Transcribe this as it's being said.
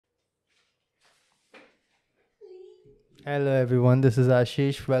Hello everyone, this is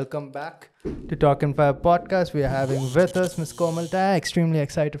Ashish. Welcome back to Torq Fire podcast. We are having with us Miss Komal Taya. Extremely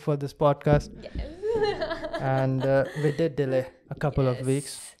excited for this podcast. Yes. And we did delay a couple of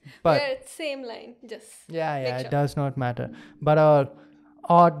weeks. We're But at same line. Just yeah, make it sure. does not matter. But our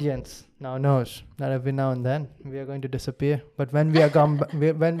audience now knows that every now and then we are going to disappear. But when we are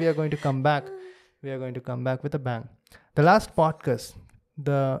when we are going to come back, we are going to come back with a bang. The last podcast,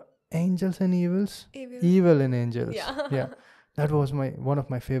 the Angels and Evils, Evil in Angels. Yeah, that was one of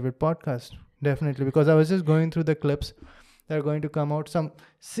my favorite podcasts. Definitely, because I was just going through the clips. They're going to come out some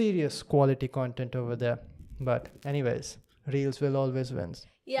serious quality content over there. But anyways, reels will always win.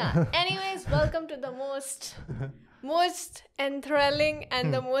 Yeah. Anyways, welcome to the most enthralling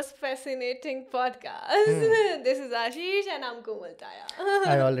and the most fascinating podcast. This is Ashish and I'm Komal Taya.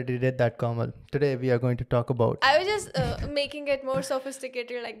 I already did that, Kamal. Today we are going to talk about. I was just making it more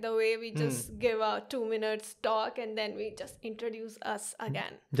sophisticated, like the way we just give a 2 minutes talk and then we just introduce us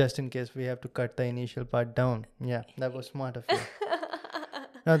again. Just in case we have to cut the initial part down. Yeah, that was smart of you.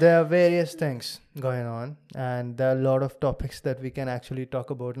 Now, there are various things going on, and there are a lot of topics that we can actually talk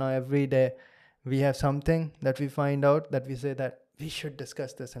about. Now, every day we have something that we find out that we say that we should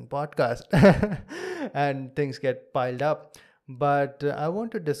discuss this in podcast, and things get piled up. But I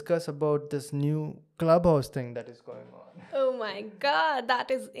want to discuss about this new Clubhouse thing that is going on. Oh my god,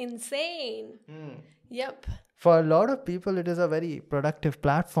 that is insane. Yep. For a lot of people, it is a very productive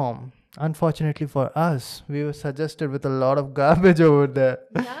platform. Unfortunately for us, we were suggested with a lot of garbage over there,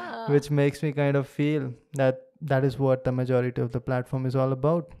 which makes me kind of feel that that is what the majority of the platform is all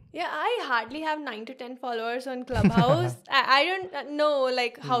about. Yeah, I hardly have 9 to 10 followers on Clubhouse. I don't know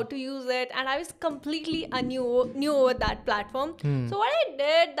like how to use it, and I was completely new over that platform. So what I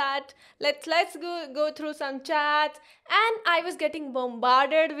did that let's go through some chats, and I was getting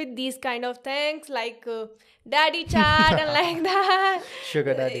bombarded with these kind of things like daddy chat and like that.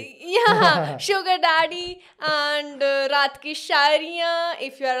 Sugar daddy. Yeah, sugar daddy and raat ki shairiyan,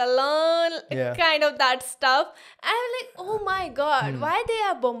 if you are alone, kind of that stuff. And I'm like, oh my god, why they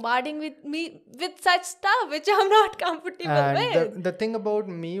are bombarding with me with such stuff which I'm not comfortable with. The thing about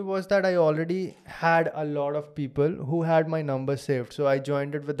me was that I already had a lot of people who had my number saved. So I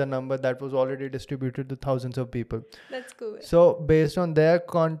joined it with the number that was already distributed to thousands of people. That's cool. So based on their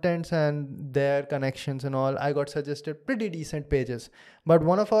contents and their connections and all, I got suggested pretty decent pages. But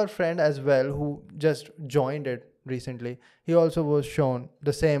one of our friend as well who just joined it recently, he also was shown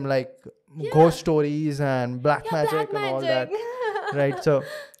the same like ghost stories and black magic and all that. Right. So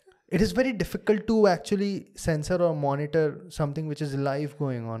it is very difficult to actually censor or monitor something which is live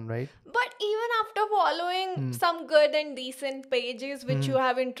going on, right? But even after following some good and decent pages which you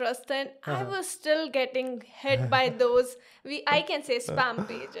have interest in, I was still getting hit by those, I can say spam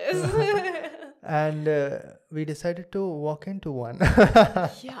pages. And we decided to walk into one.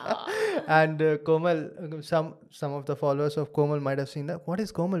 Yeah. And Komal, some of the followers of Komal might have seen that. What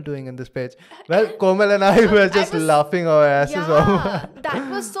is Komal doing in this page? Well, Komal and I were just laughing our asses off. That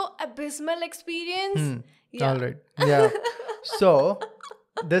was so abysmal experience. All right. Yeah. So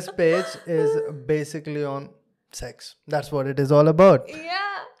this page is basically on sex. That's what it is all about. Yeah.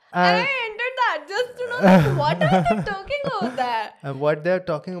 And I entered that just to know like, what are they talking about there? And what they're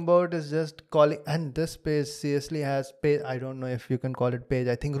talking about is just calling, and this page seriously has page. I don't know if you can call it page.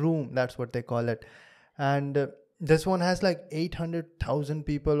 I think room. That's what they call it. And this one has like 800,000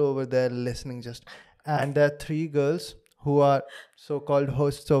 people over there listening just. And there are 3 girls who are so-called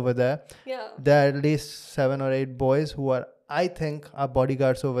hosts over there. Yeah. There are at least 7 or 8 boys who are, I think, are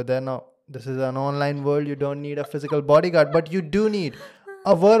bodyguards over there. Now, this is an online world. You don't need a physical bodyguard, but you do need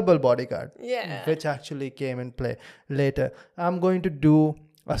a verbal bodyguard, which actually came in play later. I'm going to do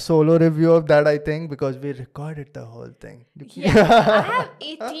a solo review of that, I think, because we recorded the whole thing. Yeah, I have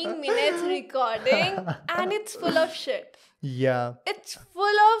 18 minutes recording and it's full of shit. Yeah. It's full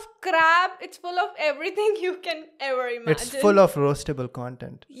of crap. It's full of everything you can ever imagine. It's full of roastable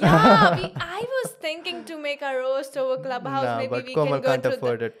content. Yeah, I was thinking to make a roast over Clubhouse. Nah, maybe but we Komal can can't go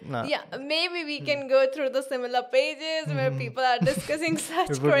afford through it. Nah. Yeah, maybe we can go through the similar pages where people are discussing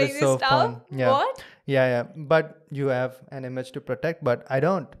such It would crazy be so stuff. fun. Yeah. What? Yeah. But you have an image to protect, but I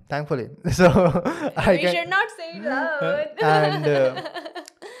don't, thankfully. So We should not say it loud. And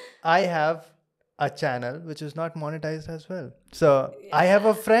I have a channel which is not monetized as well. So I have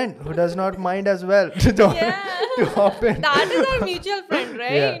a friend who does not mind as well to hop in. That is our mutual friend,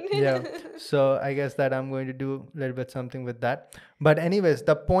 right? Yeah. So I guess that I'm going to do a little bit something with that. But anyways,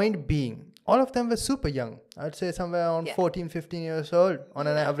 the point being, all of them were super young. I'd say somewhere around 14, 15 years old on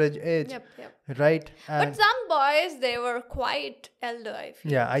an average age. Yep. right? But And some boys, they were quite elder, I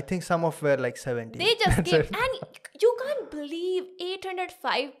feel. yeah, I think some of were like 70. They just That's came, it. and you can't believe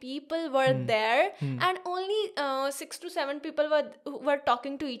 805 people were there, and only 6 to 7 people were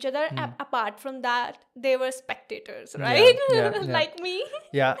talking to each other. Apart from that, they were spectators, right? yeah, yeah. Like me.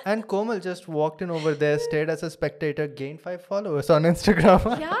 Yeah, and Komal just walked in over there, stayed as a spectator, gained 5 followers on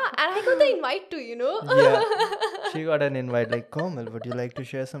Instagram. Yeah, and I got the invite too, Yeah, she got an invite like, Komal, would you like to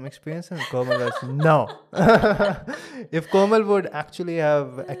share some experience? And Komal was, no. If Komal would actually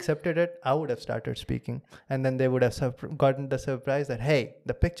have accepted it, I would have started speaking. And then they would have gotten the surprise that, hey,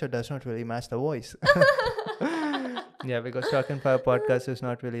 the picture does not really match the voice. Yeah, because Talk and Fire podcast is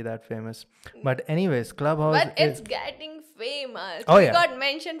not really that famous. But anyways, Clubhouse But is... it's getting famous. Oh, We yeah. got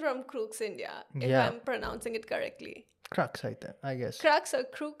mentioned from Crooks India, if Yeah. I'm pronouncing it correctly. crux, I guess. Crux or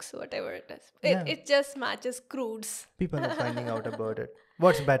Crooks, whatever it is. Yeah. It just matches crudes. People are finding out about it.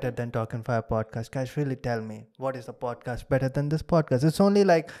 What's better than Talk and Fire podcast? Guys, really tell me, what is the podcast better than this podcast? It's only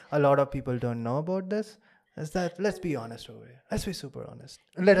like a lot of people don't know about this. Is that, let's be honest over here. Let's be super honest.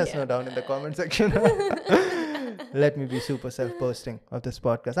 Let us know down in the comment section. Let me be super self-posting of this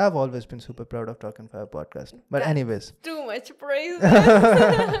podcast. I've always been super proud of Talk and Fire podcast. But anyways. Too much praise.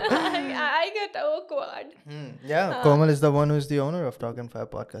 I get awkward. Yeah, Komal is the one who's the owner of Talk and Fire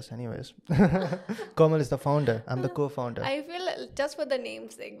podcast anyways. Komal is the founder. I'm the co-founder. I feel just for the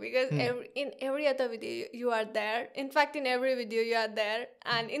namesake, because in every other video you are there. In fact, in every video you are there.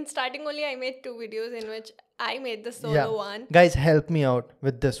 And in starting only, I made 2 videos in which I made the solo one. Guys, help me out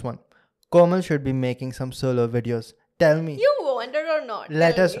with this one. Komal should be making some solo videos. Tell me. You wonder or not?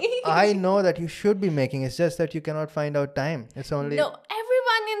 Let Tell us. me. I know that you should be making. It's just that you cannot find out time. It's only. No,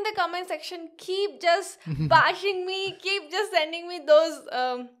 everyone in the comment section keep just bashing me, keep just sending me those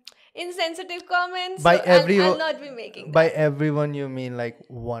insensitive comments. By so everyone. I'll not be making By that. everyone, you mean like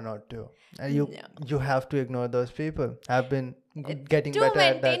 1 or 2. And you have to ignore those people. I've been getting To better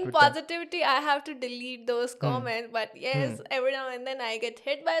at that. maintain with time. positivity, I have to delete those comments. But yes, every now and then I get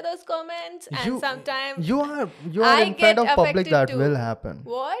hit by those comments, and sometimes you are I in front get of public affected that too. will happen.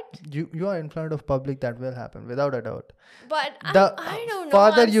 What? You are in front of public that will happen without a doubt. But The I don't know.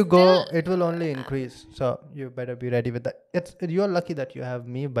 farther I'm you go, still- it will only increase. So you better be ready with that. You're lucky that you have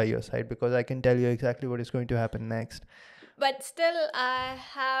me by your side, because I can tell you exactly what is going to happen next. But still, I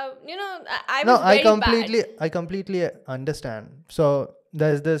have, I No, was very bad. I completely understand. So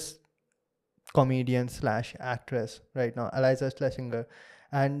there's this comedian / actress right now, Eliza Schlesinger,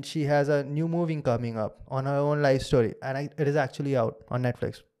 and she has a new movie coming up on her own life story, and it is actually out on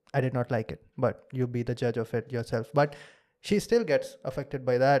Netflix. I did not like it, but you be the judge of it yourself. But she still gets affected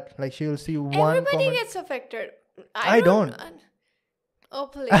by that. Like, she will see one Everybody comment. gets affected. I don't. Oh,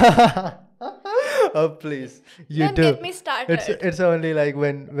 please. Oh, please. You Don't do. get me started. It's only like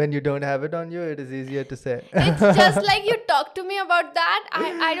when you don't have it on you, it is easier to say. It's just like you talk to me about that.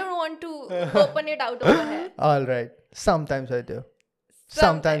 I don't want to open it out over here. All right. Sometimes I do.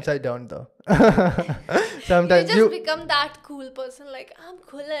 Sometimes I don't, though. You Sometimes just become that cool person, like, I'm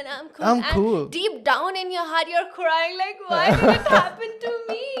cool and I'm cool. I'm and cool. Deep down in your heart, you're crying, like, why did it happen to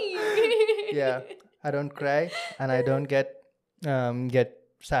me? Yeah. I don't cry, and I don't get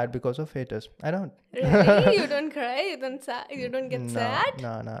sad because of haters. I don't. Really? You don't cry? You don't get sad?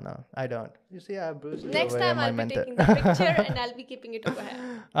 No. I don't. You see, I have bruised Next over here, time my I'll be mentor. taking the picture and I'll be keeping it over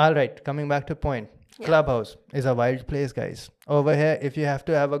here. All right, coming back to point. Yeah. Clubhouse is a wild place, guys. Over here, if you have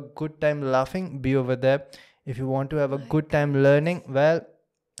to have a good time laughing, be over there. If you want to have a good time learning, well,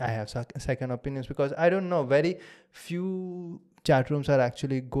 I have second opinions, because I don't know, very few chat rooms are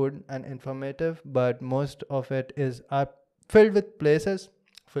actually good and informative, but most of it are filled with places,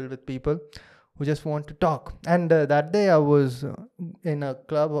 filled with people who just want to talk. And that day I was in a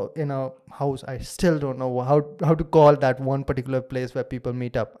club, in a house. I still don't know how to call that one particular place where people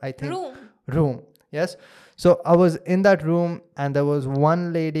meet up. I think room. Yes. So I was in that room, and there was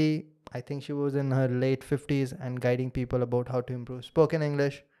one lady, I think she was in her late 50s, and guiding people about how to improve spoken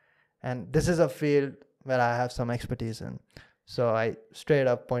English. And this is a field where I have some expertise in. So I straight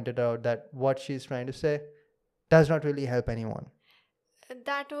up pointed out that what she's trying to say does not really help anyone.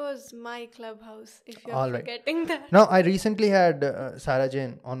 That was my Clubhouse, if you're All right. forgetting that. Now, I recently had Sarah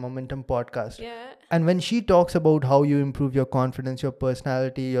Jane on Momentum podcast. Yeah. And when she talks about how you improve your confidence, your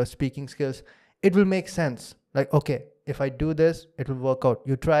personality, your speaking skills, it will make sense. Like, okay, if I do this, it will work out.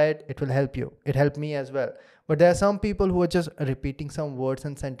 You try it, it will help you. It helped me as well. But there are some people who are just repeating some words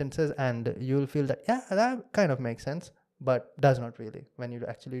and sentences, and you'll feel that, yeah, that kind of makes sense, but does not really when you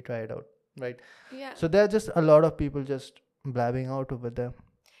actually try it out, right? Yeah. So there are just a lot of people just blabbing out over there.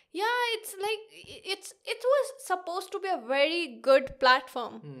 Yeah, it's like it was supposed to be a very good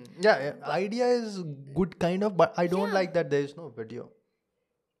platform. Yeah, But idea is good kind of, but I don't yeah, like that there is no video.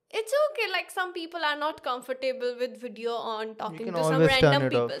 it's okay. Like some people are not comfortable with video on You talking can to some always turn random it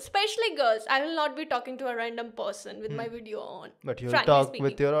people, off, especially girls. I will not be talking to a random person with Hmm. my video on. but you'll Frankly talk with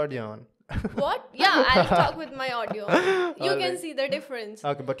speaking. your audio on. What? Yeah, I'll talk with my audio on. You All can right. see the difference.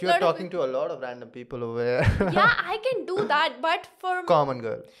 Okay, but you're Lot of talking to a lot of random people over yeah, here. I can do that, but for Common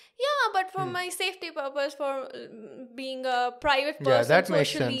girl. yeah, but for my safety purpose, for being a private Yeah, person that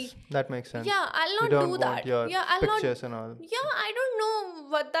makes socially, sense. That makes sense. yeah, I'll You not don't do want that. your Yeah, I'll not. pictures and all. Yeah, I don't know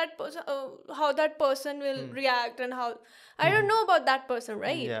what that person, how that person will react, and how I don't know about that person,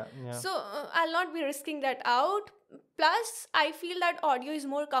 right? Yeah, yeah. So I'll not be risking that out. Plus, I feel that audio is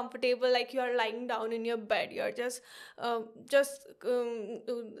more comfortable. Like you are lying down in your bed, you're just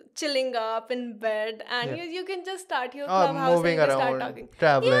chilling up in bed, and Yeah. you can just start your Or Clubhouse and moving you can start around, talking.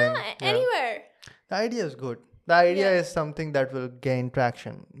 traveling. Yeah, Yeah. anywhere. The idea is good. The idea Yeah. is something that will gain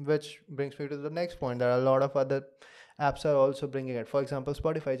traction, which brings me to the next point. There are a lot of other apps are also bringing it. For example,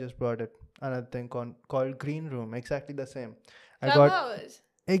 Spotify just brought it. Another thing called Green Room. Exactly the same. I got Clubhouse.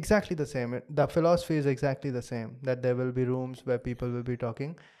 exactly the same. The philosophy is exactly the same. That there will be rooms where people will be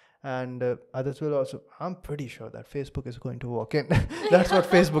talking, and others will also. I'm pretty sure that Facebook is going to walk in. That's what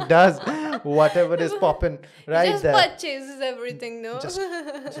Facebook does. Whatever is popping right Just there. purchases everything, no?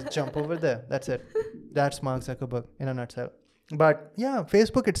 Just jump over there. That's it. That's Mark Zuckerberg in a nutshell. But yeah,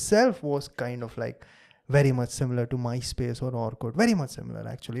 Facebook itself was kind of like very much similar to MySpace or Orkut. Very much similar,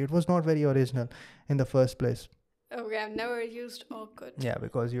 actually. It was not very original in the first place. Okay, I've never used Orkut. Yeah,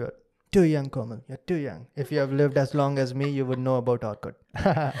 because you're too young, Komal. You're too young. If you have lived as long as me, you would know about Orkut.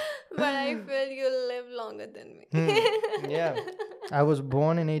 But I feel you live longer than me. Yeah, I was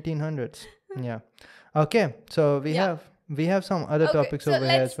born in 1800s. Yeah. Okay, so Yeah. we have some other Okay, topics so over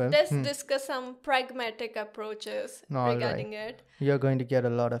here as let's well. discuss some pragmatic approaches All regarding it. You're going to get a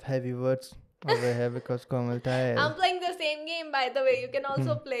lot of heavy words over here because Komal Taya I'm playing the same game, by the way. You can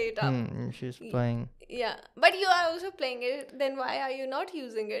also play it up. she's playing. Yeah, but you are also playing it. Then why are you not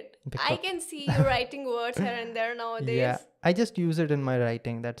using it? I Because- can see you writing words here and there nowadays. Yeah, I just use it in my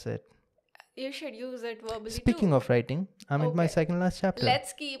writing. That's it. You should use it verbally Speaking too. of writing, I'm in my Okay. second last chapter.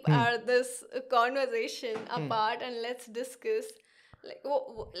 Let's keep our this conversation apart and let's discuss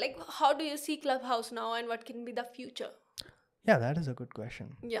like how do you see Clubhouse now and what can be the future? Yeah, that is a good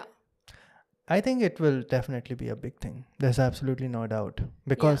question. Yeah. I think it will definitely be a big thing. There's absolutely no doubt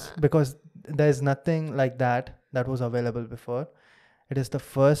because there's nothing like that was available before. It is the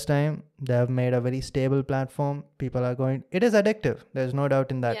first time they have made a very stable platform. People are going. It is addictive. There's no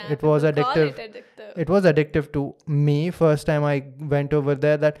doubt in that. Yeah, It was people call addictive. it addictive. It was addictive to me first time I went over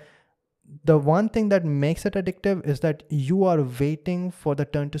there. That the one thing that makes it addictive is that you are waiting for the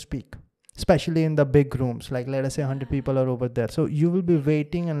turn to speak, especially in the big rooms. Like let us say 100 people are over there, so you will be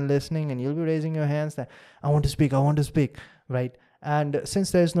waiting and listening, and you'll be raising your hands that I want to speak, right? And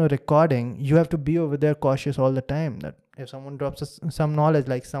since there's no recording, you have to be over there cautious all the time. That if someone drops some knowledge,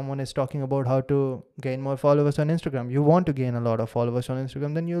 like someone is talking about how to gain more followers on Instagram, you want to gain a lot of followers on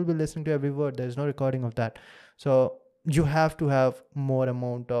Instagram, then you'll be listening to every word. There's no recording of that. So you have to have more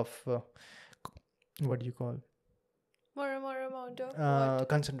amount of, what do you call? More amount of what?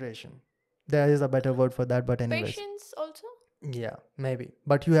 Concentration. There is a better word for that, but anyways. Patience also? Yeah, maybe.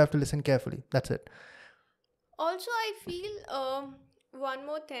 But you have to listen carefully. That's it. Also, I feel one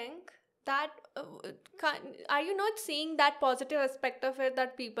more thing that are you not seeing that positive aspect of it,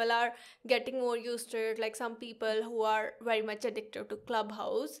 that people are getting more used to it? Like some people who are very much addicted to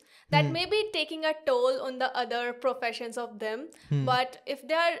Clubhouse, that may be taking a toll on the other professions of them. But if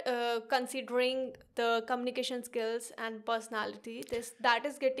they are considering the communication skills and personality, that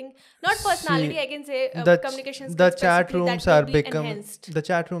is getting not personality. I can say communication skills. The chat rooms are enhanced. the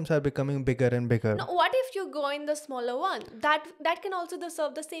chat rooms are becoming bigger and bigger. Now, what if you go in the smaller one? That can also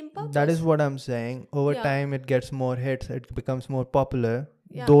serve the same purpose. That is what I'm saying. Over Yeah. time, it gets more hits. It becomes more popular.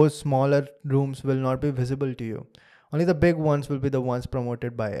 Yeah. Those smaller rooms will not be visible to you. Only the big ones will be the ones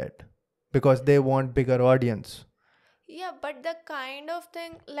promoted by it, because they want bigger audience. Yeah, but the kind of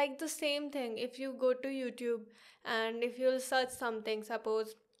thing, like the same thing, if you go to YouTube and if you'll search something,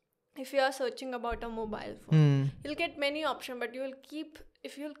 suppose if you are searching about a mobile phone, you'll get many options, but you'll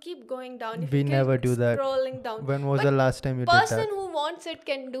keep going down. If We you keep never do that. Scrolling down. When was But the last time you did person that? who wants it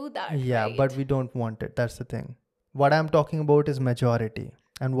can do that. Yeah, right? but we don't want it. That's the thing. What I'm talking about is majority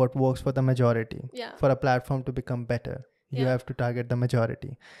and what works for the majority. Yeah. For a platform to become better, you have to target the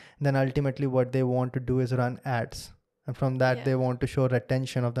majority. Then ultimately what they want to do is run ads. And from that, they want to show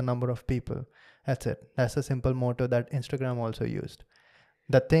retention of the number of people. That's it. That's the simple motto that Instagram also used.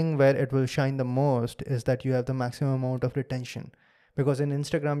 The thing where it will shine the most is that you have the maximum amount of retention. Because in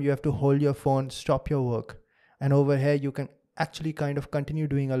Instagram, you have to hold your phone, stop your work. And over here, you can actually kind of continue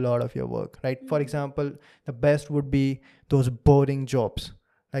doing a lot of your work, right? For example, the best would be those boring jobs,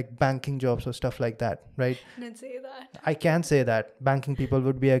 like banking jobs or stuff like that, right? Don't say that. I can say that. Banking people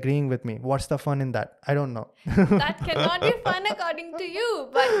would be agreeing with me. What's the fun in that? I don't know. That cannot be fun according to you,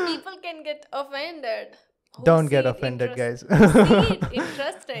 but people can get offended. Who Don't see get it offended, guys. See it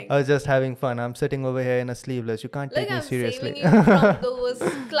interesting. I was just having fun. I'm sitting over here in a sleeveless. You can't Look, take me I'm seriously. saving you from those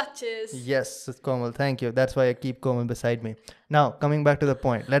clutches. Yes, Komal, thank you. That's why I keep Komal beside me. Now, coming back to the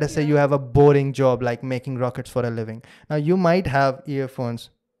point. Let us say you have a boring job like making rockets for a living. Now, you might have earphones.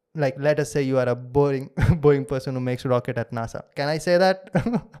 Like, let us say you are a boring boring person who makes rocket at NASA. Can I say that?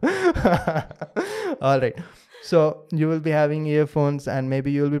 All right. So you will be having earphones and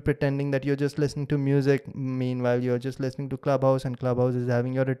maybe you'll be pretending that you're just listening to music. Meanwhile, you're just listening to Clubhouse and Clubhouse is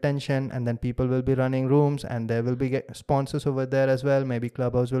having your attention, and then people will be running rooms and there will be sponsors over there as well. Maybe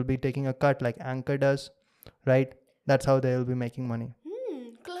Clubhouse will be taking a cut like Anchor does, right? That's how they will be making money.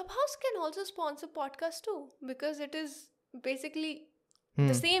 Clubhouse can also sponsor podcasts too, because it is basically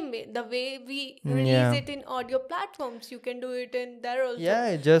the same way. The way we release it in audio platforms, you can do it in there also.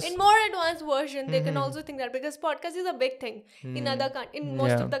 Yeah, just in more advanced version, they can also think that, because podcast is a big thing in in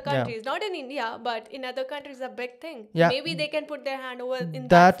most of the countries, not in India, but in other countries, a big thing. Yeah. Maybe they can put their hand over in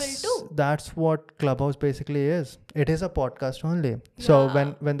that field too. That's what Clubhouse basically is. It is a podcast only. So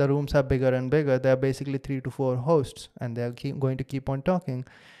when the rooms are bigger and bigger, there are basically 3 to 4 hosts, and they are going to keep on talking.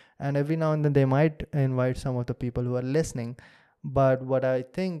 And every now and then they might invite some of the people who are listening. But what I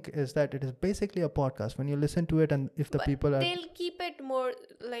think is that it is basically a podcast. When you listen to it, and if the people are... They'll keep it more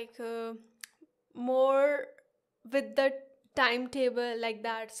like more with the timetable like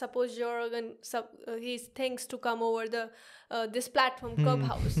that. Suppose Jorgen, he thinks to come over the this platform,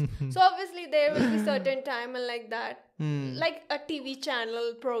 Clubhouse. So obviously there will be certain time and like that. Like a TV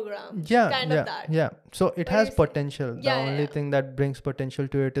channel program. Kind of that. Yeah. So it has potential. The only thing that brings potential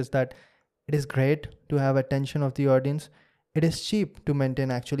to it is that it is great to have attention of the audience. It is cheap to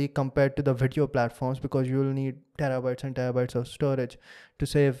maintain actually compared to the video platforms, because you will need terabytes and terabytes of storage to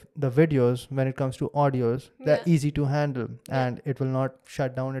save the videos. When it comes to audios, they're easy to handle and it will not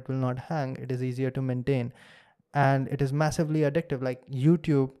shut down, it will not hang, it is easier to maintain, and it is massively addictive. Like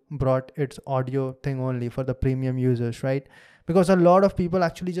YouTube brought its audio thing only for the premium users, right? Because a lot of people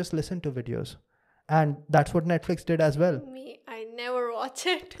actually just listen to videos, and that's what Netflix did as well. I never watch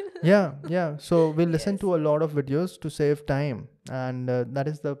it. yeah. So we listen to a lot of videos to save time, and that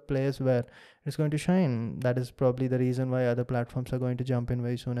is the place where it's going to shine. That is probably the reason why other platforms are going to jump in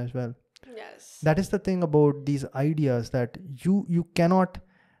very soon as well. Yes. That is the thing about these ideas, that you cannot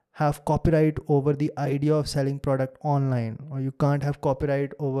have copyright over the idea of selling product online, or you can't have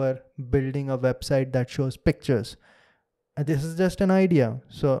copyright over building a website that shows pictures. And this is just an idea.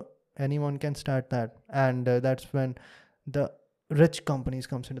 So anyone can start that, and that's when the rich companies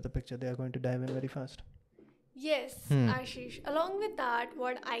comes into the picture. They are going to dive in very fast. Yes, Ashish. Along with that,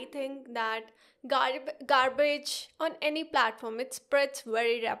 what I think that garbage on any platform, it spreads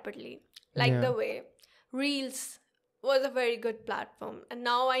very rapidly. Like the way Reels was a very good platform, and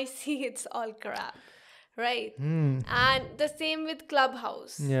now I see it's all crap. Right. And the same with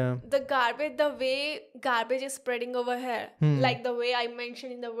Clubhouse. The way garbage is spreading over here, like the way I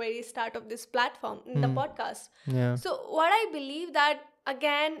mentioned in the very start of this platform, in the podcast. So what I believe that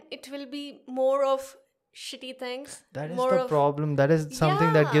again, it will be more of shitty things. That is the problem. That is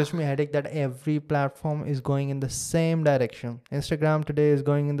something that gives me a headache, that every platform is going in the same direction. Instagram today is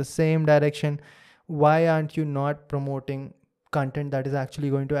going in the same direction. Why aren't you not promoting content that is actually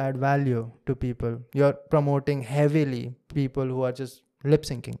going to add value to people? You're promoting heavily people who are just lip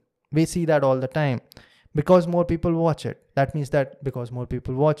syncing. We see that all the time. Because more people watch it, that means that because more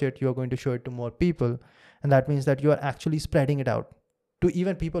people watch it, you're going to show it to more people, and that means that you are actually spreading it out to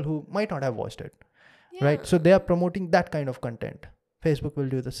even people who might not have watched it, right? So they are promoting that kind of content. Facebook will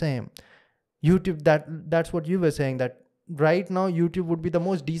do the same. YouTube, that's what you were saying, that right now YouTube would be the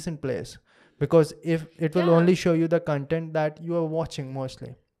most decent place, because if it will only show you the content that you are watching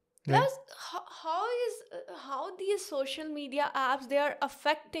mostly. Right? Plus, how these social media apps, they are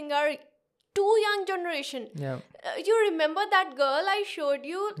affecting our too young generation. You remember that girl I showed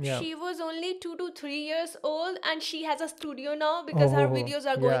you? She was only 2 to 3 years old, and she has a studio now because her videos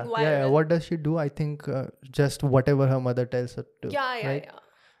are going viral. What does she do? I think just whatever her mother tells her to.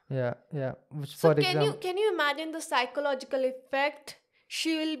 Yeah. So can you imagine the psychological effect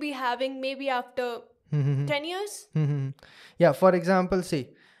she will be having maybe after 10 years? Yeah, for example, see,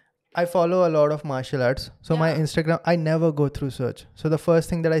 I follow a lot of martial arts. So my Yeah. Instagram, I never go through search. So the first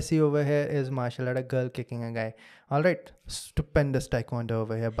thing that I see over here is martial art, a girl kicking a guy. All right. Stupendous taekwondo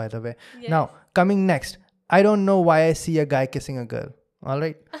over here, by the way. Yes. Now, coming next, I don't know why I see a guy kissing a girl. All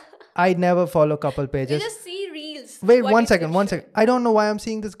right. I never follow couple You pages. just see reels. Wait, what one it second, keeps one showing. second. I don't know why I'm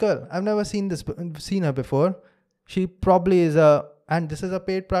seeing this girl. I've never seen her before. She probably is and this is a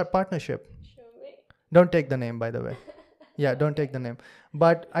paid partnership. Show me. Don't take the name, by the way. Yeah, don't take the name.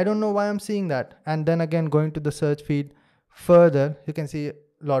 But I don't know why I'm seeing that. And then again, going to the search feed further, you can see a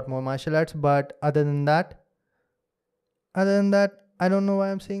lot more martial arts. But other than that, I don't know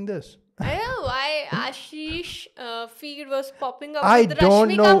why I'm seeing this. I don't know why Ashish feed was popping up I with don't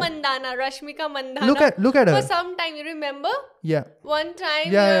Rashmika know. Mandana. Rashmika Mandana. Look at For her. some time, you remember? Yeah. One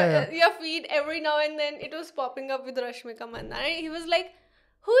time, Yeah. your feed every now and then it was popping up with Rashmika Mandana. And he was like,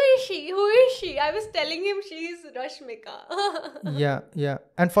 "Who is she? Who is she?" I was telling him she's Rashmika. Yeah.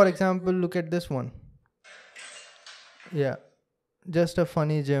 And for example, look at this one. Yeah. Just a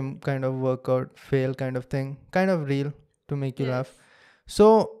funny gym kind of workout, fail kind of thing. Kind of real to make you laugh.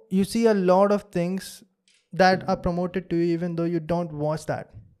 So you see a lot of things that are promoted to you even though you don't watch that.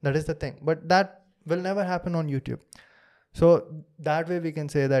 That is the thing. But that will never happen on YouTube. So that way we can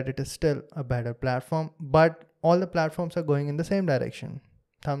say that it is still a better platform. But all the platforms are going in the same direction.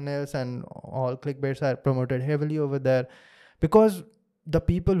 Thumbnails and all clickbaits are promoted heavily over there because the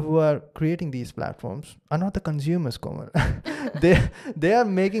people who are creating these platforms are not the consumers, Komal. they are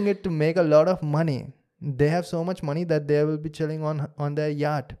making it to make a lot of money. They have so much money that they will be chilling on their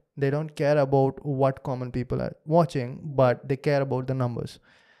yacht. They don't care about what common people are watching, but they care about the numbers.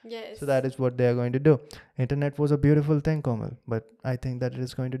 Yes. So that is what they are going to do. Internet was a beautiful thing, Komal, but I think that it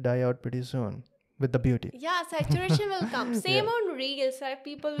is going to die out pretty soon with the beauty. Yeah, saturation will come. Same on Reels, right?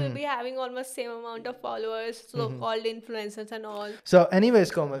 People will be having almost same amount of followers, so-called influencers and all. So anyways,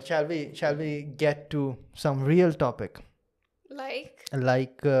 Komal, shall we get to some real topic? Like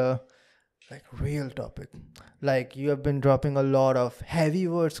real topic. Like you have been dropping a lot of heavy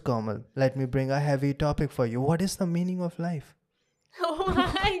words, Komal. Let me bring a heavy topic for you. What is the meaning of life? Oh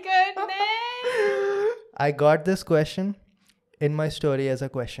my goodness! I got this question in my story as a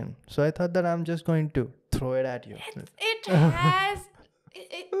question. So I thought that I'm just going to throw it at you. It has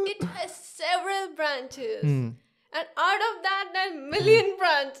several branches. And out of that, there are million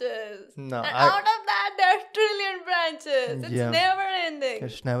branches. No, and out of that, there are trillion branches. It's never ending.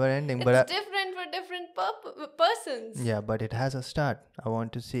 It's never ending. It's different for different persons. Yeah, but it has a start. I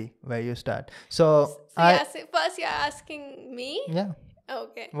want to see where you start. So first you're asking me? Yeah.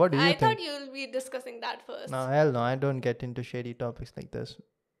 Okay. What do you think? I thought you'll be discussing that first. No, hell no. I don't get into shady topics like this.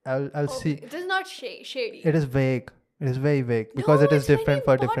 I'll see. It is not shady. It is vague. It is very vague because it is different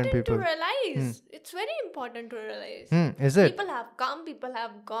for different people. To realize. It's very important to realize. Is it? People have come, people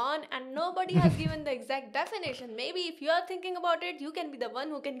have gone, and nobody has given the exact definition. Maybe if you are thinking about it, you can be the one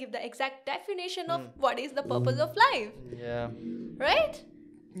who can give the exact definition of what is the purpose of life. Yeah. Right?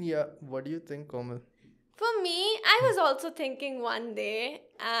 Yeah. What do you think, Komal? For me, I was also thinking one day,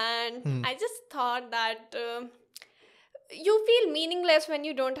 and I just thought that you feel meaningless when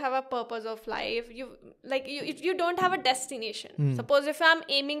you don't have a purpose of life. If you don't have a destination. Suppose if I'm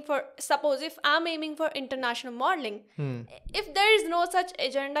aiming for international modeling, if there is no such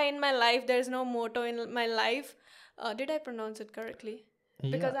agenda in my life, there is no motto in my life. Did I pronounce it correctly?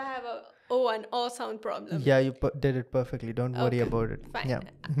 Yeah. Because I have an O sound problem. Yeah, you did it perfectly. Don't worry about it. Fine. Yeah.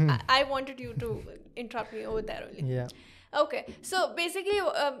 I wanted you to interrupt me over there only. Yeah. Okay, so basically,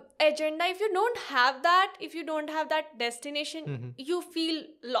 agenda, if you don't have that destination, you feel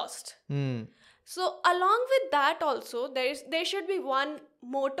lost. So along with that also, there should be one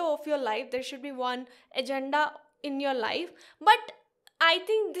motto of your life, there should be one agenda in your life. But I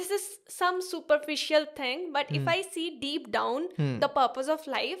think this is some superficial thing, but if I see deep down the purpose of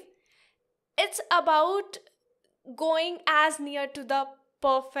life, it's about going as near to the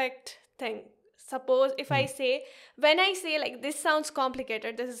perfect thing. Suppose if when I say like this sounds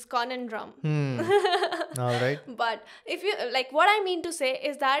complicated, this is conundrum. All right. But if you what I mean to say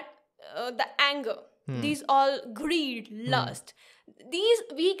is that the anger, these all greed, lust, these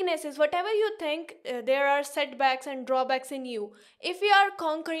weaknesses, whatever you think there are setbacks and drawbacks in you, if you are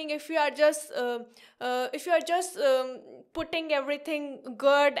conquering, if you are just putting everything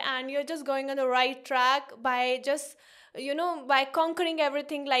good and you're just going on the right track by just by conquering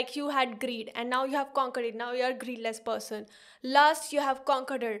everything, like you had greed and now you have conquered it, now you are a greedless person. Lust, you have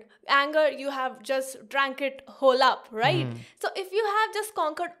conquered it. Anger, you have just drank it whole up, right? So if you have just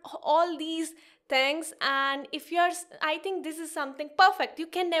conquered all these things. And if you're, I think this is something perfect. You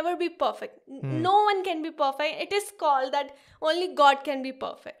can never be perfect. No one can be perfect. It is called that only God can be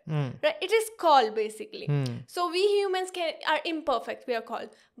perfect. Right? It is called basically. So we humans are imperfect, we are called.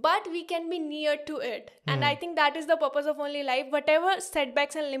 But we can be near to it. And I think that is the purpose of only life. Whatever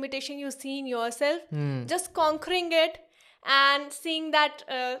setbacks and limitation you see in yourself, just conquering it and seeing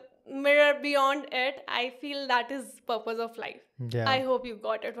that mirror beyond it, I feel that is purpose of life. Yeah. I hope you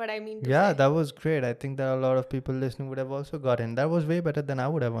got it, what I mean to say. Yeah, that was great. I think that a lot of people listening would have also gotten. That was way better than I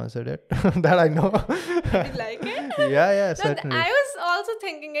would have answered it. That I know. Did you like it? Yeah, No, certainly. I was also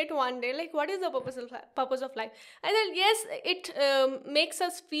thinking it one day, like, what is the purpose of life? I said, yes, it makes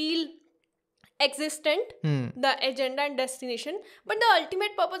us feel existent, the agenda and destination, but the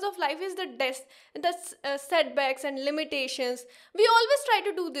ultimate purpose of life is the setbacks and limitations. We always try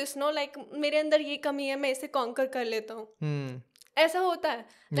to do this, no, like मेरे अंदर ये कमी है, मैं इसे conquer कर लेता हूँ. ऐसा होता है,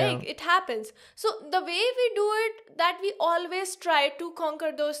 like it happens. So the way we do it, that we always try to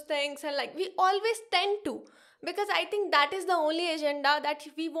conquer those things, and like we always tend to, because I think that is the only agenda, that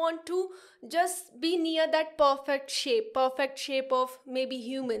we want to just be near that perfect shape of maybe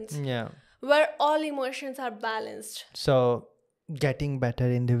humans. Yeah. Where all emotions are balanced. So getting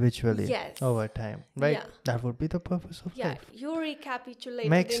better individually over time, right? Yeah. That would be the purpose of life. You recapitulated.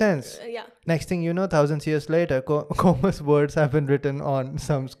 Makes sense. Yeah. Next thing you know, thousands years later, Komal's words have been written on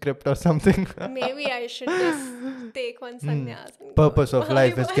some script or something. Maybe I should just take one sannyas. Purpose of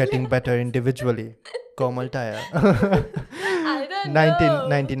life is getting better individually. Komal Taya. I don't know.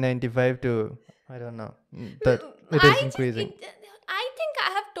 1995 to, I don't know. That it is increasing. I think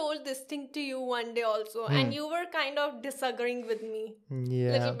I have told this thing to you one day also, and you were kind of disagreeing with me.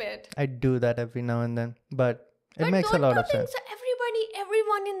 Yeah. Little bit. I do that every now and then, but it makes a lot of sense.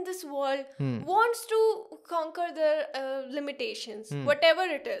 Everyone in this world wants to conquer their limitations, whatever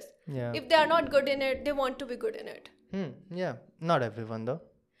it is. Yeah. If they are not good in it, they want to be good in it. Yeah. Not everyone though.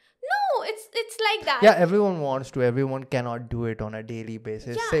 No, it's like that. Yeah, everyone wants to. Everyone cannot do it on a daily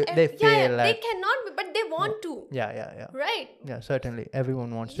basis. They fail at... They cannot, but they want to. Yeah. Right? Yeah, certainly.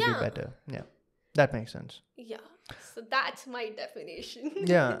 Everyone wants to be better. Yeah. That makes sense. Yeah. So that's my definition.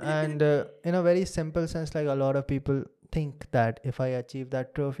 Yeah. And in a very simple sense, like a lot of people think that if I achieve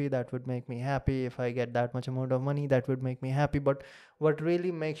that trophy, that would make me happy. If I get that much amount of money, that would make me happy. But what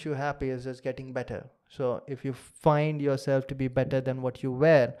really makes you happy is just getting better. So if you find yourself to be better than what you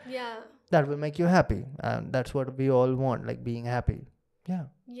were, that will make you happy. And that's what we all want, like being happy. Yeah.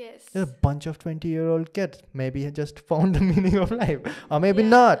 Yes. There's a bunch of 20-year-old kids maybe just found the meaning of life. Or maybe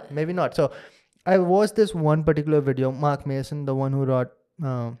not. Maybe not. So I watched this one particular video, Mark Mason, the one who wrote...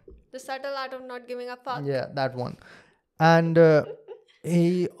 The Subtle Art of Not Giving a Fuck. Yeah, that one. And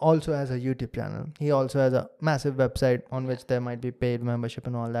he also has a YouTube channel. He also has a massive website on which there might be paid membership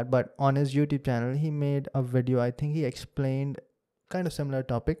and all that. But on his YouTube channel, he made a video. I think he explained kind of similar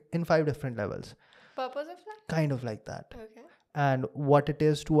topic in 5 different levels. Purpose of life? Kind of like that. Okay. And what it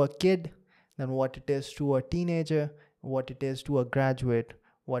is to a kid, then what it is to a teenager, what it is to a graduate,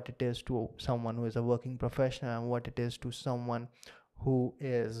 what it is to someone who is a working professional, and what it is to someone who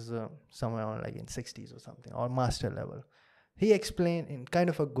is somewhere on like in 60s or something, or master level. He explained in kind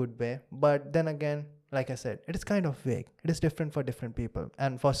of a good way, but then again, like I said, it is kind of vague. It is different for different people.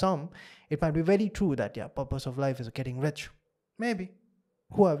 And for some, it might be very true that, purpose of life is getting rich. Maybe.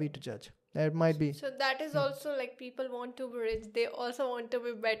 Who are we to judge? It might be. So that is also like people want to be rich. They also want to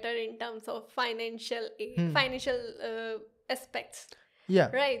be better in terms of financial aspects.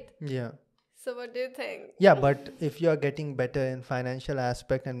 Yeah. Right? Yeah. So what do you think? Yeah, but if you're getting better in financial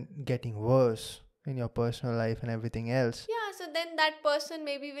aspect and getting worse in your personal life and everything else. Yeah, so then that person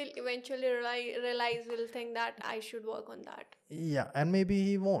maybe will eventually will think that I should work on that. Yeah, and maybe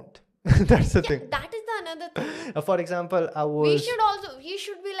he won't. That's the thing. That is the another thing. For example, we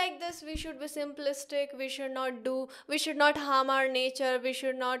should be like this. We should be simplistic. We should not harm our nature.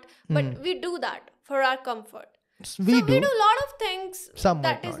 But we do that for our comfort. We do a lot of things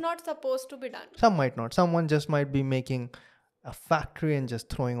that is not supposed to be done. Some might not. Someone just might be making a factory and just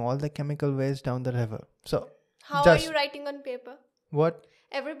throwing all the chemical waste down the river. So how are you writing on paper? What?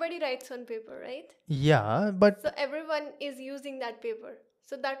 Everybody writes on paper, right? Yeah, but... So everyone is using that paper.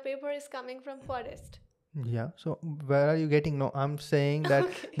 So that paper is coming from forest. Yeah. So where are you getting? No, I'm saying that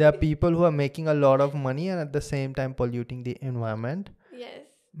there are people who are making a lot of money and at the same time polluting the environment. Yes.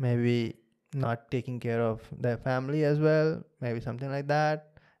 Maybe not taking care of their family as well. Maybe something like that.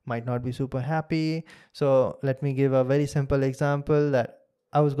 Might not be super happy. So let me give a very simple example that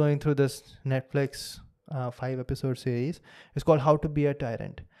I was going through this Netflix 5-episode series. It's called How to Be a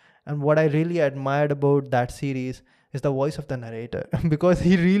Tyrant. And what I really admired about that series, is the voice of the narrator because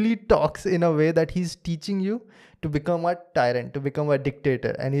he really talks in a way that he's teaching you to become a tyrant, to become a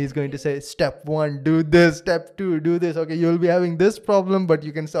dictator. And he's going to say, step 1, do this, step 2, do this. Okay, you'll be having this problem, but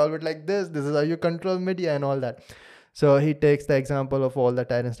you can solve it like this. This is how you control media and all that. So he takes the example of all the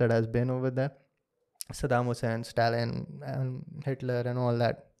tyrants that has been over there. Saddam Hussein, Stalin, and Hitler and all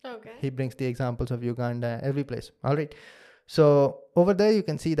that. Okay. He brings the examples of Uganda, every place. All right. So over there, you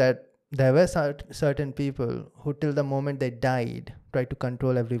can see that there were certain people who, till the moment they died, tried to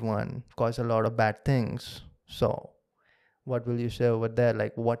control everyone, caused a lot of bad things. So what will you say over there?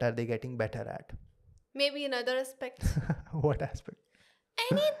 Like, what are they getting better at? Maybe in other aspects. What aspect?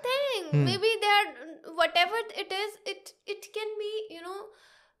 Anything. Maybe they're, whatever it is, it can be,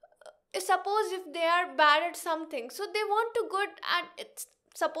 suppose if they are bad at something, so they want to good at it.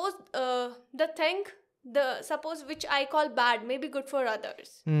 Suppose suppose which I call bad, maybe good for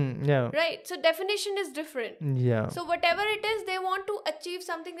others. Yeah. Right? So definition is different. Yeah. So whatever it is, they want to achieve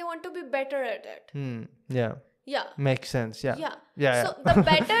something, they want to be better at it. Yeah. Yeah. Makes sense. Yeah. Yeah. So the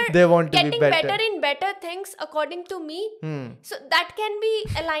better, they want to getting be better in better things, according to me. So that can be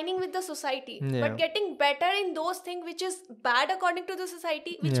aligning with the society. Yeah. But getting better in those things which is bad according to the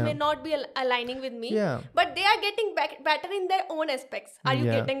society, which may not be aligning with me. Yeah. But they are getting better in their own aspects. Are you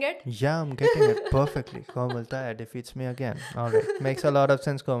getting it? Yeah, I'm getting it perfectly. Komal Taya defeats me again. All right. Makes a lot of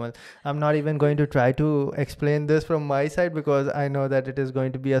sense, Komal. I'm not even going to try to explain this from my side because I know that it is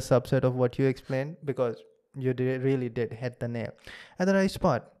going to be a subset of what you explained, because you really did hit the nail at the right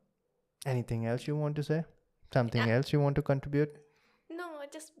spot. Anything else you want to say? Something else you want to contribute? No,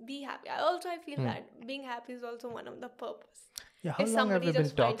 just be happy. I feel that being happy is also one of the purpose. Yeah, how long have we been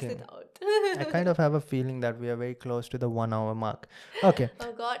talking? I kind of have a feeling that we are very close to the 1 hour mark. Okay.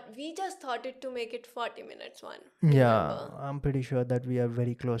 Oh God, we just thought it to make it 40 minutes one. Yeah, Remember? I'm pretty sure that we are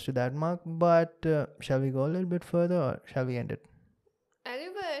very close to that mark. But shall we go a little bit further or shall we end it? As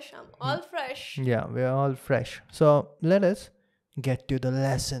you wish. I'm all fresh. Yeah, we're all fresh. So let us get to the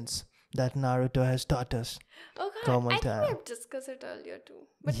lessons that Naruto has taught us. Oh God, Komal I think Taya. we've discussed it earlier too.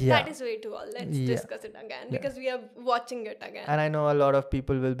 But Yeah. that is way too all. Let's Yeah. discuss it again because we are watching it again. And I know a lot of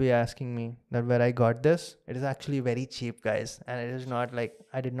people will be asking me that where I got this. It is actually very cheap, guys. And it is not like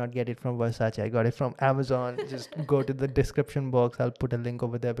I did not get it from Versace. I got it from Amazon. Just go to the description box. I'll put a link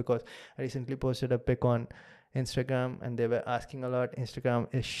over there because I recently posted a pic on Instagram and they were asking a lot. Instagram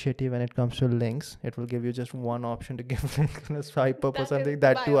is shitty when it comes to links. It will give you just one option to give link and swipe up or something.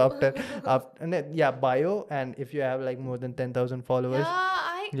 That too after and then, bio. And if you have like more than 10,000 followers,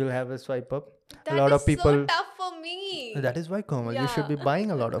 you'll have a swipe up. That a lot is of people. so tough for me. That is why, Komal, you should be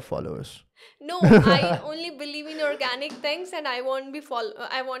buying a lot of followers. No, I only believe in organic things, and I won't be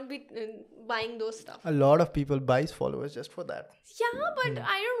buying those stuff. A lot of people buys followers just for that. Yeah, but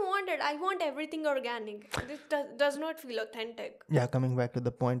I don't want it. I want everything organic. This does not feel authentic. Yeah, coming back to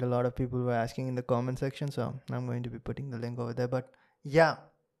the point, a lot of people were asking in the comment section, so I'm going to be putting the link over there. But yeah,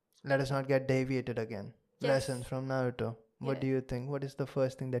 let us not get deviated again. Yes. Lessons from Naruto. What do you think? What is the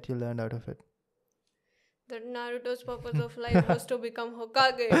first thing that you learned out of it? That Naruto's purpose of life was to become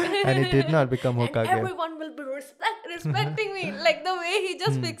Hokage. And he did not become Hokage. And everyone will be respecting me. Like the way he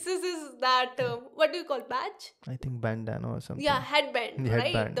just fixes his that, what do you call, badge? I think bandana or something. Yeah, headband,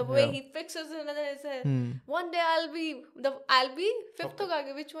 right? Headband, The way he fixes it, and then he said, one day I'll be fifth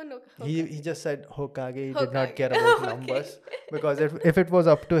Hokage. Which one? He just said Hokage. He did Hokage. not care about numbers. Because if it was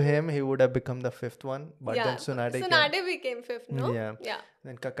up to him, he would have become the fifth one. But then Tsunade became fifth, no? Yeah. Yeah.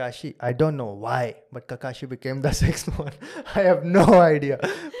 Then Kakashi, I don't know why, but Kakashi became the sixth one. I have no idea.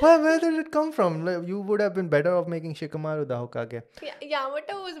 Where did it come from? Like, you would have been better off making Shikamaru the Hokage. Yeah,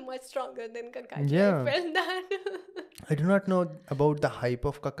 Yamato was much stronger than Kakashi. Yeah. I felt that. I do not know about the hype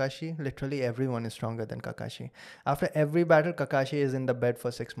of Kakashi. Literally everyone is stronger than Kakashi. After every battle, Kakashi is in the bed for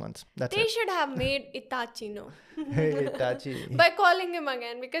 6 months. That's They it. should have made Itachi, no? Hey, Itachi. By calling him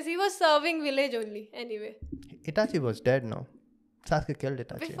again, because he was serving village only, anyway. Itachi was dead, no? Sasuke killed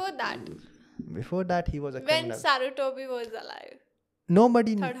Itachi. Before that, he was a when criminal. Sarutobi was alive.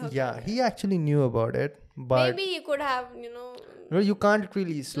 Nobody, he actually knew about it, but maybe you could have, no, you can't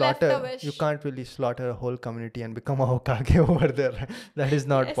really slaughter. wish. You can't really slaughter a whole community and become a Hokage over there. That is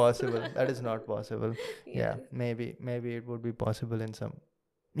not possible. That is not possible. Yeah, maybe it would be possible in some.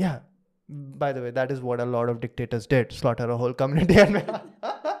 Yeah. By the way, that is what a lot of dictators did: slaughter a whole community. And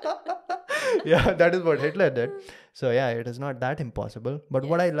yeah, that is what Hitler did. So yeah, it is not that impossible. But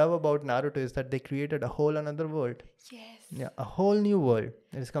what I love about Naruto is that they created a whole another world. Yes. Yeah, a whole new world.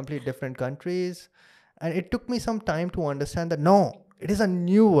 It is completely different countries. And it took me some time to understand that no, it is a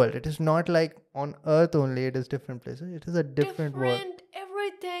new world. It is not like on Earth only. It is different places. It is a different world.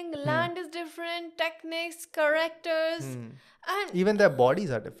 everything. Land is different, techniques, characters, and Even their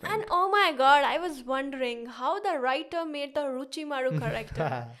bodies are different. and oh my god, I was wondering how the writer made the Ruchimaru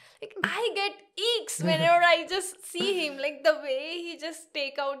character. Like, I get eeks whenever I just see him. Like, the way he just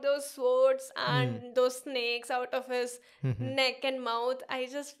take out those swords and those snakes out of his neck and mouth. I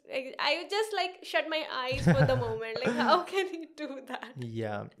just like shut my eyes for the moment. Like, how can he do that?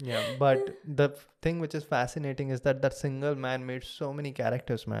 Yeah. But the thing which is fascinating is that single man made so many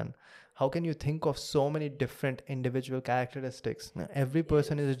characters, man. How can you think of so many different individual characteristics? Every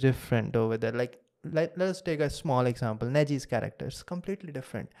person is different over there. Like, let us take a small example. Neji's character is completely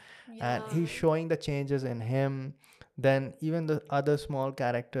different. And he's showing the changes in him. Then even the other small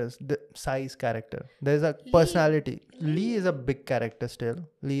characters, the Sai's character, there's a personality. Lee is a big character still.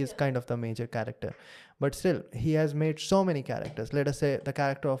 Lee is kind of the major character. But still, he has made so many characters. Let us say the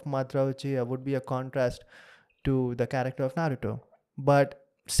character of Madara Uchiha would be a contrast to the character of Naruto. But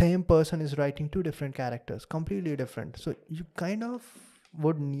same person is writing two different characters, completely different. So you kind of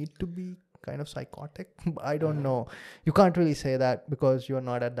would need to be kind of psychotic. I don't know. You can't really say that because you're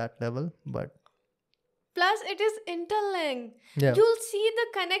not at that level, but plus it is interlinked. yeah. You'll see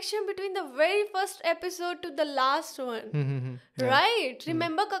the connection between the very first episode to the last one. Right?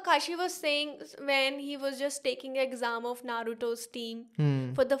 Remember Kakashi was saying when he was just taking exam of Naruto's team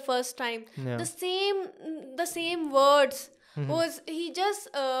for the first time, the same words was he just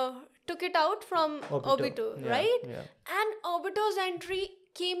took it out from Obito, right? And Obito's entry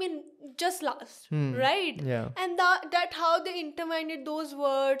came in just last, right? And that how they intertwined those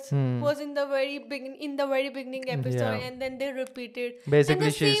words was in the very beginning episode, and then they repeated. Basically,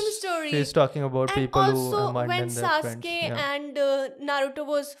 and the same story. She's talking about and people who also abandon when their Sasuke friends. and Naruto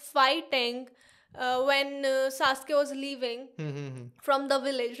was fighting. When Sasuke was leaving from the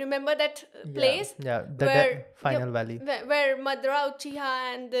village, remember that place? The final valley. Where Madara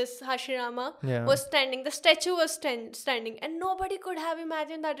Uchiha and this Hashirama was standing. The statue was standing. And nobody could have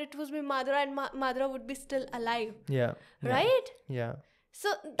imagined that it was Madara and Madara would be still alive. Right? So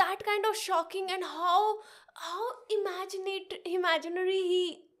that kind of shocking, and how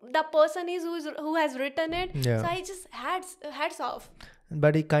imaginary the person is who has written it. So I just hats off.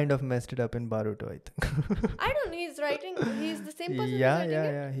 But he kind of messed it up in Baruto, I think. I don't know. He's the same person who's writing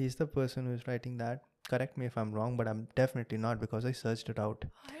it? He's the person who's writing that. Correct me if I'm wrong, but I'm definitely not because I searched it out.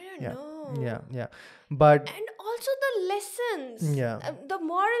 I don't know. Yeah. But and also the lessons. The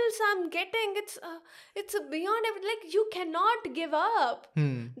morals I'm getting, it's beyond everything. Like, you cannot give up.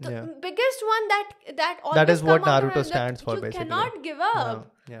 The biggest one that is what Naruto stands for, you basically. You cannot give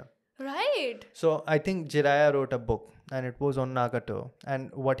up. Yeah. Right. So I think Jiraiya wrote a book, and it was on Nagato,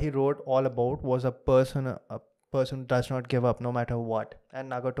 and what he wrote all about was a person who does not give up no matter what,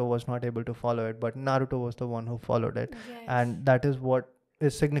 and Nagato was not able to follow it, but Naruto was the one who followed it. And that is what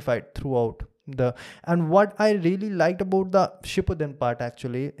is signified throughout and what I really liked about the Shippuden part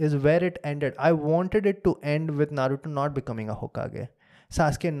actually is where it ended. I wanted it to end with Naruto not becoming a Hokage,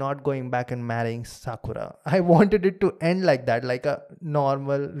 Sasuke not going back and marrying Sakura. I wanted it to end like that, like a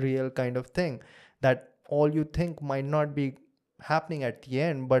normal, real kind of thing. That all you think might not be happening at the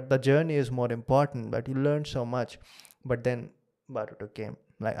end, but the journey is more important, but you learn so much. But then Naruto came.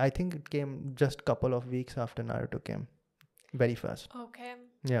 Like, I think it came just a couple of weeks after Naruto came. Very fast. Okay.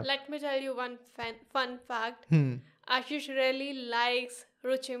 Yeah. Let me tell you one fun fact. Ashish really likes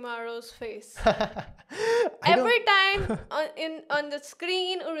Orochimaru's face. Every time on the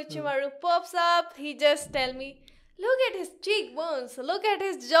screen Orochimaru pops up, he just tell me, look at his cheekbones, look at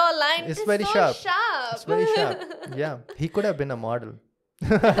his jawline. It's very so sharp. It's very sharp. Yeah, he could have been a model.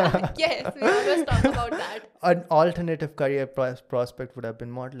 Yes, we always talk about that. An alternative career prospect would have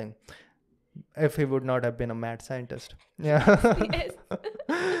been modeling, if he would not have been a mad scientist. Yeah. Yes.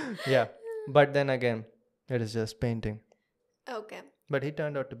 Yeah. But then again, it is just painting. Okay. But he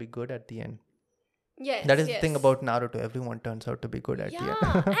turned out to be good at the end. Yes. That is the thing about Naruto. Everyone turns out to be good at the end.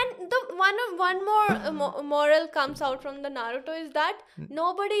 And the one more moral comes out from the Naruto is that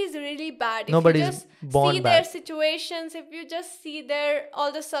nobody is really bad. Nobody you is just born see bad. Their situations, if you just see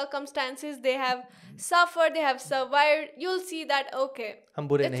all the circumstances they have suffered, they have survived, you'll see that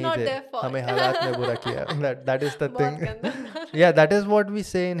it's not their fault. हमें हालात ने बुरा किया. That is the thing. Yeah, that is what we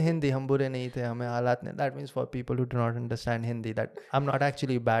say in Hindi. हम बुरे नहीं थे, हमें हालात ने. That means for people who do not understand Hindi, that I'm not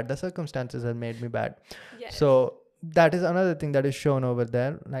actually bad. The circumstances have made me bad. Yes. So that is another thing that is shown over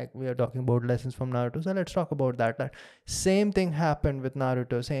there. Like, we are talking about lessons from Naruto, so let's talk about that. That same thing happened with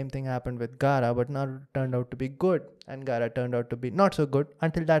Naruto, same thing happened with Gaara, but Naruto turned out to be good and Gaara turned out to be not so good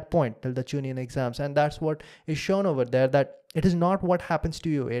until that point, till the Chunin exams. And that's what is shown over there, that it is not what happens to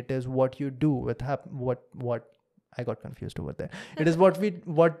you, it is what you do with what I got confused over there. It is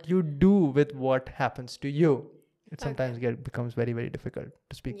what you do with what happens to you. It sometimes becomes very, very difficult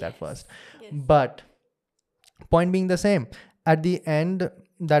to speak that fast. Yes. But point being the same. At the end,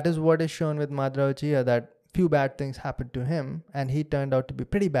 that is what is shown with Madhura Uchiha, that few bad things happened to him and he turned out to be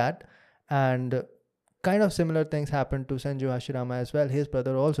pretty bad. And kind of similar things happened to Senju Hashirama as well. His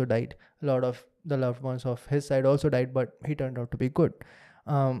brother also died. A lot of the loved ones of his side also died, but he turned out to be good.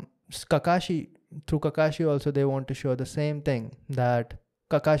 Kakashi, through Kakashi also, they want to show the same thing, that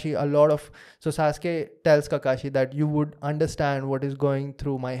Kakashi, so Sasuke tells Kakashi that you would understand what is going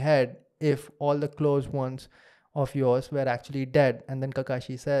through my head if all the close ones of yours were actually dead. And then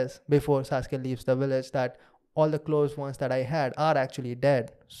Kakashi says, before Sasuke leaves the village, that all the close ones that I had are actually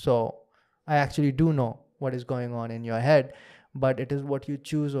dead. So I actually do know what is going on in your head, but it is what you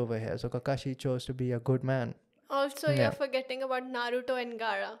choose over here. So Kakashi chose to be a good man. Also, you're forgetting about Naruto and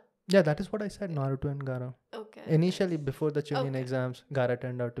Gaara. Yeah, that is what I said, Naruto and Gaara. Okay. Initially, before the Chunin exams, Gaara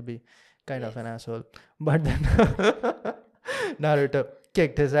turned out to be kind of an asshole. But then Naruto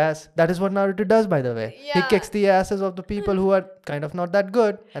kicked his ass. That is what Naruto does, by the way. Yeah. He kicks the asses of the people who are kind of not that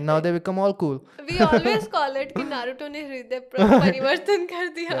good, and now they become all cool. We always call it कि Naruto ने हृदय परिवर्तन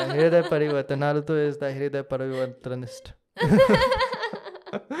कर दिया. Yeah, हृदय परिवर्तन. Naruto is the हृदय परिवर्तनिस्ट.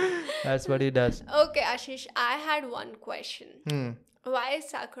 That's what he does. Okay, Ashish, I had one question. Why is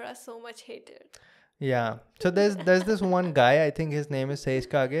Sakura so much hated? Yeah. So there's this one guy, I think his name is Sage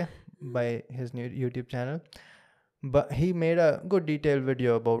Kage, by his new YouTube channel. But he made a good detailed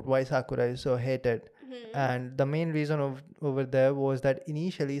video about why Sakura is so hated. And the main reason over there was that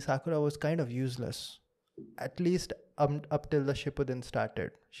initially Sakura was kind of useless. At least up till the Shippuden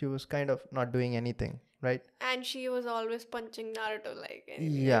started. She was kind of not doing anything, right? And she was always punching Naruto like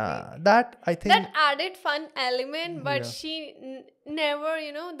anything. Yeah, that I think... That added fun element, but she never,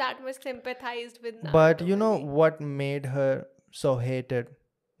 that much sympathized with Naruto. But you know what made her so hated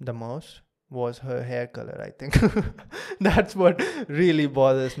the most? Was her hair color, I think. That's what really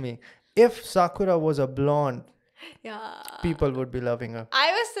bothers me. If Sakura was a blonde, people would be loving her.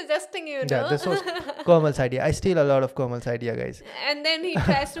 I was suggesting, Yeah, this was Komal's idea. I steal a lot of Komal's idea, guys. And then he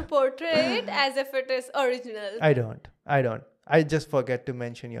tries to portray it as if it is original. I don't. I just forget to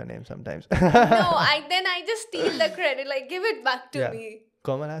mention your name sometimes. No, I just steal the credit. Like, give it back to me.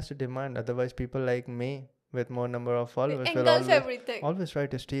 Komal has to demand. Otherwise, people like me with more number of followers will always try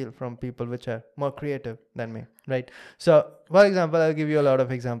to steal from people which are more creative than me, right? So, for example, I'll give you a lot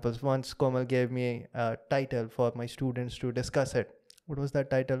of examples. Once Komal gave me a title for my students to discuss it. What was that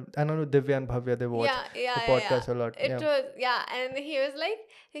title? I don't know, Divya and Bhavya, they watch the podcast a lot. It was, and he was like,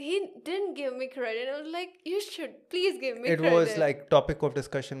 he didn't give me credit. I was like, you should please give me credit. It was like, topic of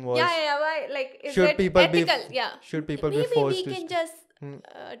discussion was... why? Like, is should it people ethical? Should people be forced to... Maybe we can just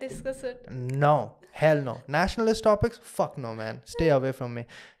discuss it. No. Hell no. Nationalist topics? Fuck no, man. Stay away from me.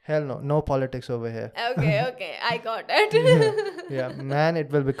 Hell no. No politics over here. Okay. I got it. Yeah, man, it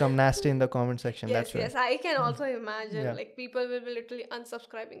will become nasty in the comment section. Yes, I can also imagine. Like, people will be literally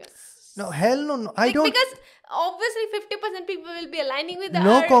unsubscribing us. No, hell no. I don't... Because obviously 50% people will be aligning with the...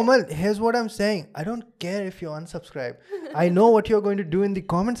 No, Komal, here's what I'm saying. I don't care if you unsubscribe. I know what you're going to do in the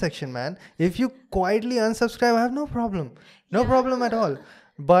comment section, man. If you quietly unsubscribe, I have no problem. No problem at all.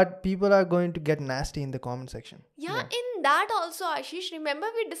 But people are going to get nasty in the comment section. Yeah, in that also, Ashish, remember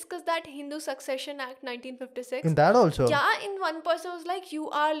we discussed that Hindu Succession Act 1956? In that also? Yeah, in one person was like,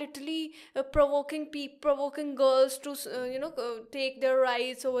 you are literally provoking girls to, take their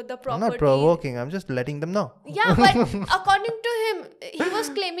rights over the property. I'm not provoking, I'm just letting them know. Yeah, but according to him, he was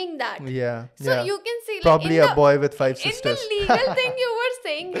claiming that. So you can see... Probably a boy with 5 sisters. In the legal thing you were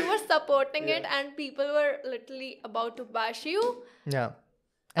saying, you were supporting it and people were literally about to bash you. Yeah.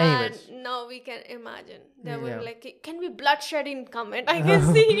 Anyways. And now we can imagine. There will be like, can be bloodshed in comment, I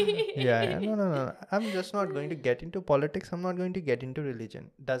can see. No. I'm just not going to get into politics. I'm not going to get into religion.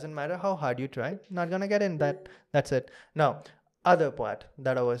 Doesn't matter how hard you try. Not going to get in that. That's it. Now, other part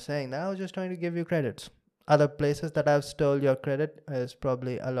that I was saying, that I was just trying to give you credits. Other places that I've stole your credit is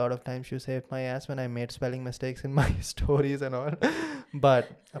probably a lot of times you saved my ass when I made spelling mistakes in my stories and all. But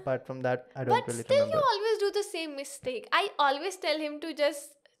apart from that, I don't really remember. But still you always do the same mistake. I always tell him to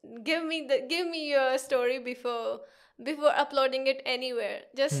just give me your story before uploading it anywhere.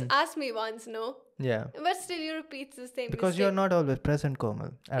 Just ask me once, no? Yeah. But still you repeat the same Because mistake. you're not always present,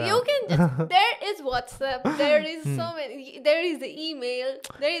 Komal. You can just, there is WhatsApp, there is so many, there is the email,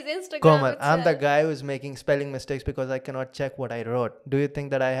 there is Instagram Komal, itself. I'm the guy who's making spelling mistakes because I cannot check what I wrote. Do you think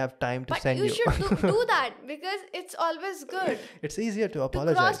that I have time to But send you? you should do that because it's always good It's easier to to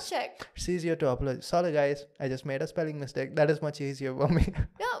apologize. cross-check. It's easier to apologize. Sorry, guys. I just made a spelling mistake. That is much easier for me.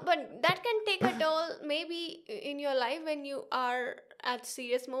 No, but that can take a toll maybe in your life when you are at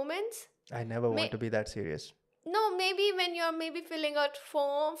serious moments. I never want to be that serious. No, maybe when you're maybe filling out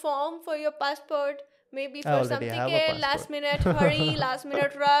form for your passport, maybe I for some already have a ticket, last passport. minute hurry, last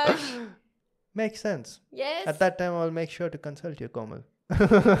minute rush. Makes sense. Yes. At that time, I'll make sure to consult you, Komal.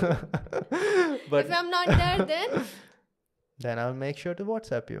 But if I'm not there, then I'll make sure to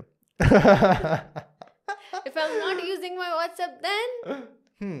WhatsApp you. if I'm not using my WhatsApp,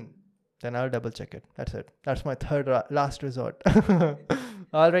 then Then I'll double check it. That's it. That's my third last resort.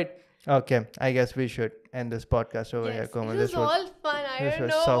 All right. Okay. I guess we should end this podcast over here, yes, Komal. this was all fun. I this don't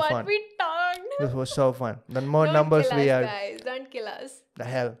was know so what fun. we talked. This was so fun. The more Don't numbers kill we us, are, guys. Don't kill us. the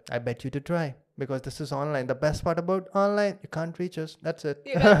hell, I bet you to try. Because this is online. The best part about online, you can't reach us. That's it.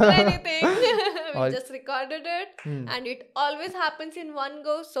 You can't do anything. We All- just recorded it, and it always happens in one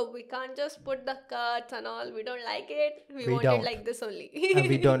go. So we can't just put the cuts and all. We don't like it. We want don't. it like this only. And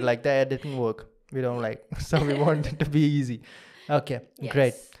we don't like the editing work. We don't like. So we want it to be easy. Okay,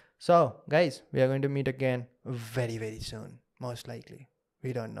 great. Yes. So, guys, we are going to meet again very, very soon. Most likely.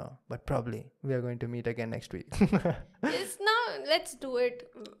 We don't know. But probably we are going to meet again next week. Yes, now let's do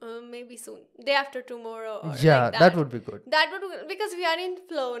it maybe soon. Day after tomorrow. Or Yeah, like that would be good. That would, because we are in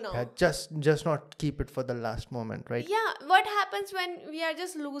flow now. Yeah, just not keep it for the last moment, right? Yeah, what happens when we are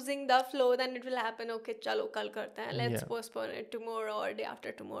just losing the flow, then it will happen, okay, chalo, kal karte hain. Let's Yeah. postpone it tomorrow or day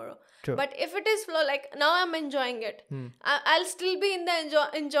after tomorrow. True. But if it is flow, like now I'm enjoying it. I'll still be in the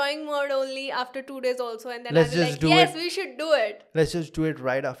enjoying mode only after 2 days also. And then Let's I'll be just like, do yes, it. we should do it. Let's just do it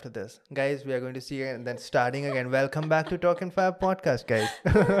right after this. Guys, we are going to see you and then starting again. Welcome back to Torq Fire podcast, guys.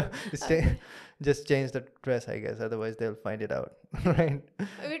 Just change the dress, I guess. Otherwise, they'll find it out. Right?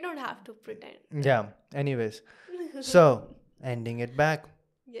 We don't have to pretend. Yeah. Anyways. So, ending it back.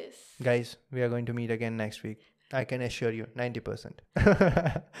 Yes. Guys, we are going to meet again next week. I can assure you, 90%.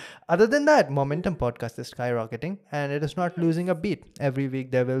 Other than that, Momentum podcast is skyrocketing and it is not losing a beat. Every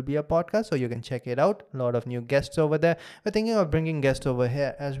week there will be a podcast, so you can check it out. A lot of new guests over there. We're thinking of bringing guests over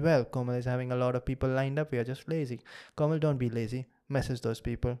here as well. Komal is having a lot of people lined up. We are just lazy. Komal, don't be lazy. Message those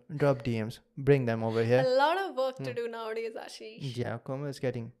people. Drop DMs. Bring them over here. A lot of work to do nowadays, Ashish. Yeah, Komal is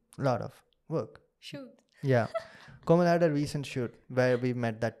getting a lot of work. Shoot. Yeah. Komal had a recent shoot where we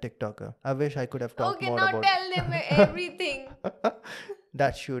met that TikToker. I wish I could have talked Okay, more now about tell them everything.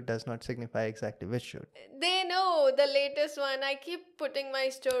 that shoot does not signify exactly which shoot. They know the latest one. I keep putting my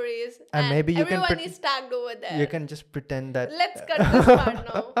stories. And maybe you can everyone is tagged over there. You can just pretend that. Let's cut this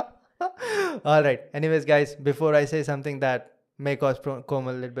part now. All right. Anyways, guys, before I say something that may cause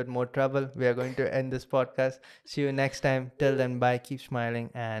Komal a little bit more trouble, we are going to end this podcast. See you next time. Till then, bye. Keep smiling.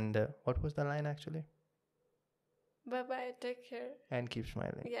 And what was the line actually? Bye-bye. Take care. And keep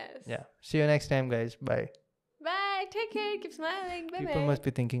smiling. Yes. Yeah. See you next time, guys. Bye. Bye. Take care. Keep smiling. Bye-bye. People must be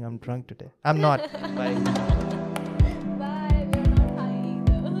thinking I'm drunk today. I'm not. Bye.